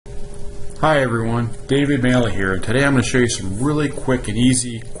Hi everyone, David Maley here, and today I'm going to show you some really quick and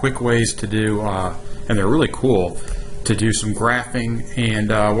easy, quick ways to do, and they're really cool, to do some graphing. And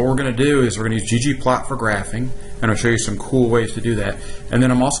what we're going to do is we're going to use GGPLOT for graphing, and I'll show you some cool ways to do that. And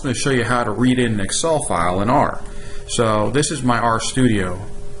then I'm also going to show you how to read in an Excel file in R. So this is my R Studio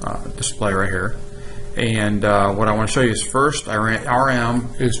display right here. And what I want to show you is first, RM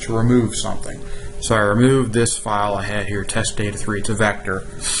is to remove something. So I removed this file I had here, test data 3, it's a vector.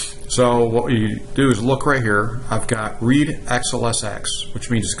 So what you do is look right here, I've got read XLSX, which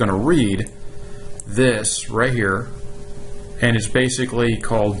means it's going to read this right here, and it's basically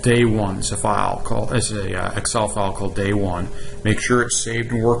called day 1. It's a file called, it's a Excel file called day 1. Make sure it's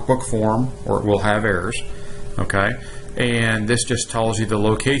saved in workbook form or it will have errors. Okay, and this just tells you the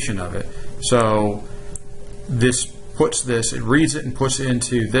location of it. So this puts this, it reads it and puts it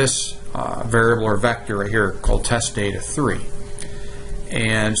into this variable or vector right here called test data 3.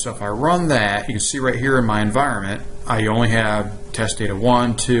 And so if I run that, you can see right here in my environment, I only have test data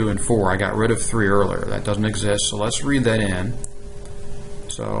 1, 2, and 4. I got rid of 3 earlier. That doesn't exist, so let's read that in.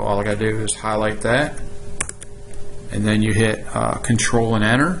 So all I got to do is highlight that, and then you hit Control and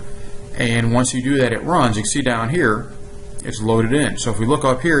Enter. And once you do that, it runs. You can see down here, it's loaded in. So if we look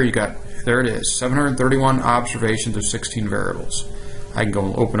up here, you got, there it is, 731 observations of 16 variables. I can go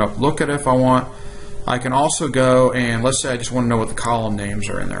and open up, look at it if I want. I can also go and let's say I just want to know what the column names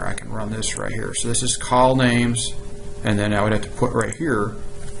are in there. I can run this right here. So this is col names, and then I would have to put right here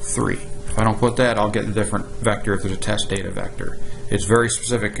 3. If I don't put that, I'll get a different vector if there's a test data vector. It's very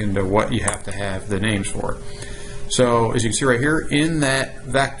specific into what you have to have the names for. So as you can see right here, in that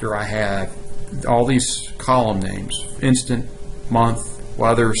vector I have all these column names: instant, month,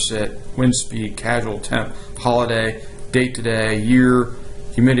 weather, sit, wind speed, casual, temp, holiday, date today, year,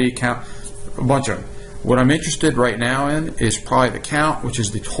 humidity count, a bunch of them. What I'm interested right now in is probably the count, which is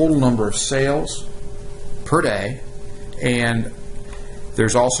the total number of sales per day, and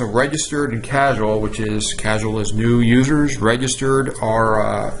there's also registered and casual, which is casual is new users, registered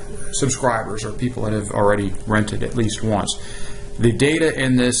are subscribers or people that have already rented at least once. The data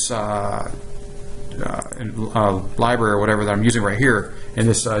in this library or whatever that I'm using right here in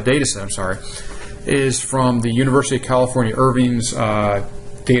this data set, I'm sorry, is from the University of California Irving's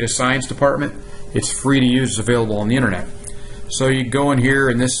data science department. It's free to use, it's available on the internet. So you go in here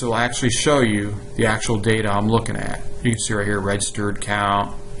and this will actually show you the actual data I'm looking at. You can see right here registered,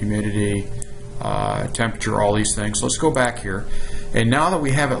 count, humidity, temperature, all these things. So let's go back here, and now that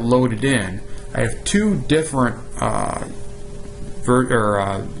we have it loaded in, I have 2 different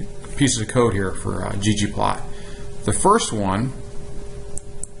pieces of code here for GGPLOT. The first one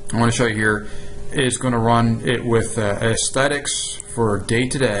I want to show you here is going to run it with aesthetics for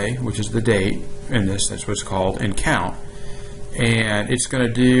date today, which is the date in this, that's what it's called, and count. And it's going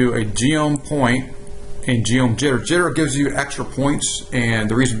to do a geom point and geom jitter. Jitter gives you extra points, and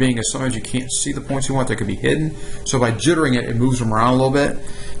the reason being is sometimes you can't see the points you want, they could be hidden. So by jittering it, it moves them around a little bit.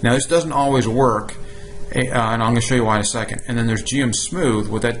 Now this doesn't always work, and I'm going to show you why in a second. And then there's ggsmooth.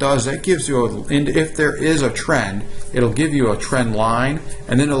 What that does, that gives you if there is a trend, it'll give you a trend line,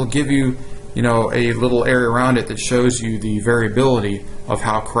 and then it'll give you a little area around it that shows you the variability of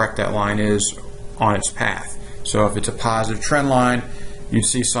how correct that line is on its path. So if it's a positive trend line, you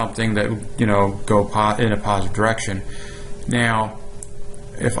see something that go in a positive direction. Now,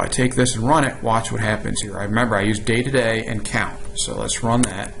 if I take this and run it, watch what happens here. I remember I used day to day and count. So let's run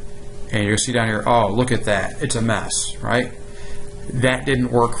that, and you'll see down here. Oh, look at that! It's a mess, right? That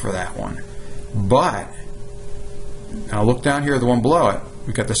didn't work for that one. But now look down here, the one below it.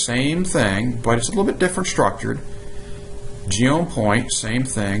 We've got the same thing, but it's a little bit different structured. Geom point, same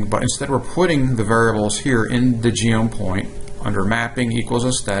thing, but instead we're putting the variables here in the geom point under mapping equals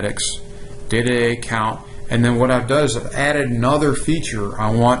aesthetics, day-to-day count, and then what I've done is I've added another feature.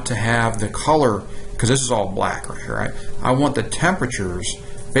 I want to have the color, because this is all black right here, right? I want the temperatures,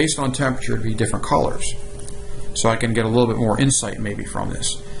 based on temperature, to be different colors. So I can get a little bit more insight maybe from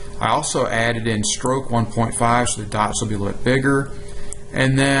this. I also added in stroke 1.5, so the dots will be a little bit bigger.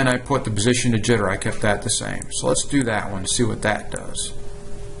 And then I put the position to jitter. I kept that the same. So let's do that one, see what that does.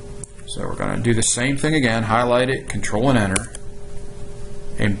 So we're going to do the same thing again, highlight it, Control and Enter,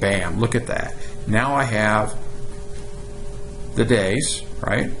 and bam, look at that. Now I have the days,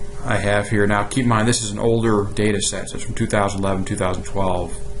 right? I have here, now keep in mind this is an older data set, so it's from 2011,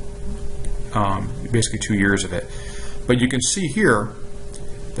 2012, basically 2 years of it. But you can see here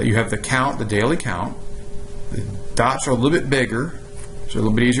that you have the count, the daily count. The dots are a little bit bigger, so a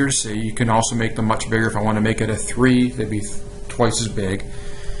little bit easier to see. You can also make them much bigger. If I want to make it a 3, they'd be twice as big.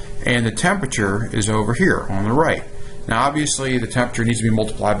 And the temperature is over here on the right. Now obviously the temperature needs to be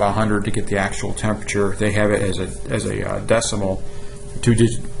multiplied by 100 to get the actual temperature. They have it as a decimal,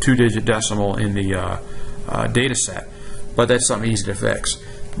 two-digit decimal in the data set, but that's something easy to fix.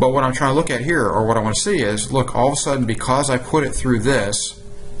 But what I'm trying to look at here, or what I want to see is, look, all of a sudden, because I put it through this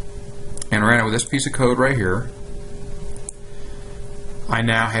and ran it with this piece of code right here, I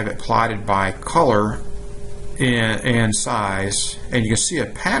now have it plotted by color and size, and you can see a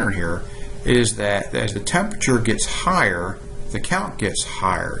pattern here is that as the temperature gets higher, the count gets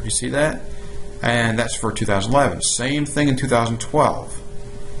higher. You see that? And that's for 2011. Same thing in 2012.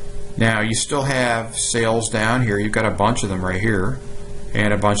 Now you still have sales down here. You've got a bunch of them right here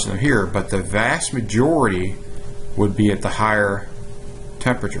and a bunch of them here, but the vast majority would be at the higher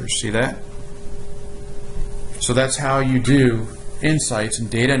temperatures. See that? So that's how you do insights and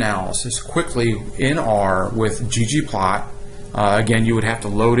data analysis quickly in R with ggplot. Again, you would have to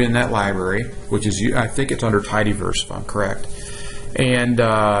load in that library, which is, I think it's under tidyverse if I'm correct. And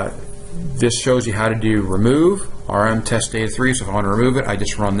this shows you how to do remove, RM test data 3. So if I want to remove it, I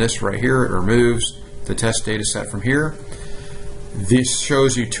just run this right here. It removes the test data set from here. This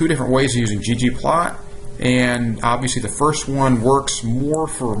shows you two different ways of using ggplot. And obviously the first one works more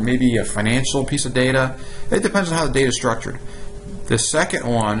for maybe a financial piece of data. It depends on how the data is structured. The second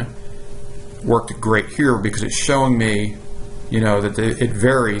one worked great here because it's showing me, you know, that it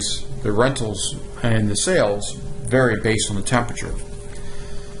varies. The rentals and the sales vary based on the temperature.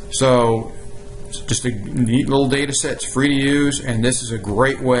 So just a neat little data set. It's free to use, and this is a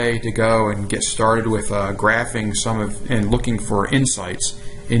great way to go and get started with graphing and looking for insights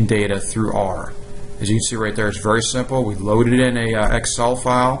in data through R. As you can see right there, it's very simple. We loaded in a Excel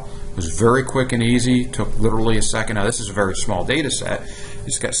file. It was very quick and easy. Took literally a second. Now this is a very small data set.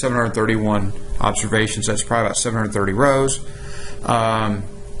 It's got 731 observations. That's probably about 730 rows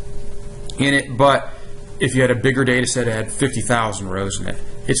in it. But if you had a bigger data set, it had 50,000 rows in it.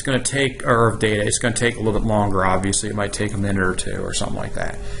 It's going to take, or data, it's going to take a little bit longer. Obviously, it might take a minute or two or something like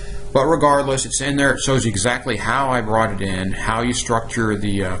that. But regardless, it's in there. It shows you exactly how I brought it in, how you structure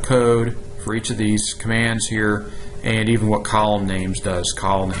the code for each of these commands here, and even what column names does,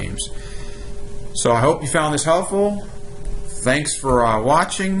 COLNAMES. So I hope you found this helpful. Thanks for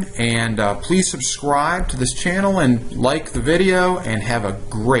watching, and please subscribe to this channel and like the video, and have a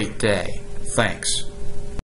great day. Thanks.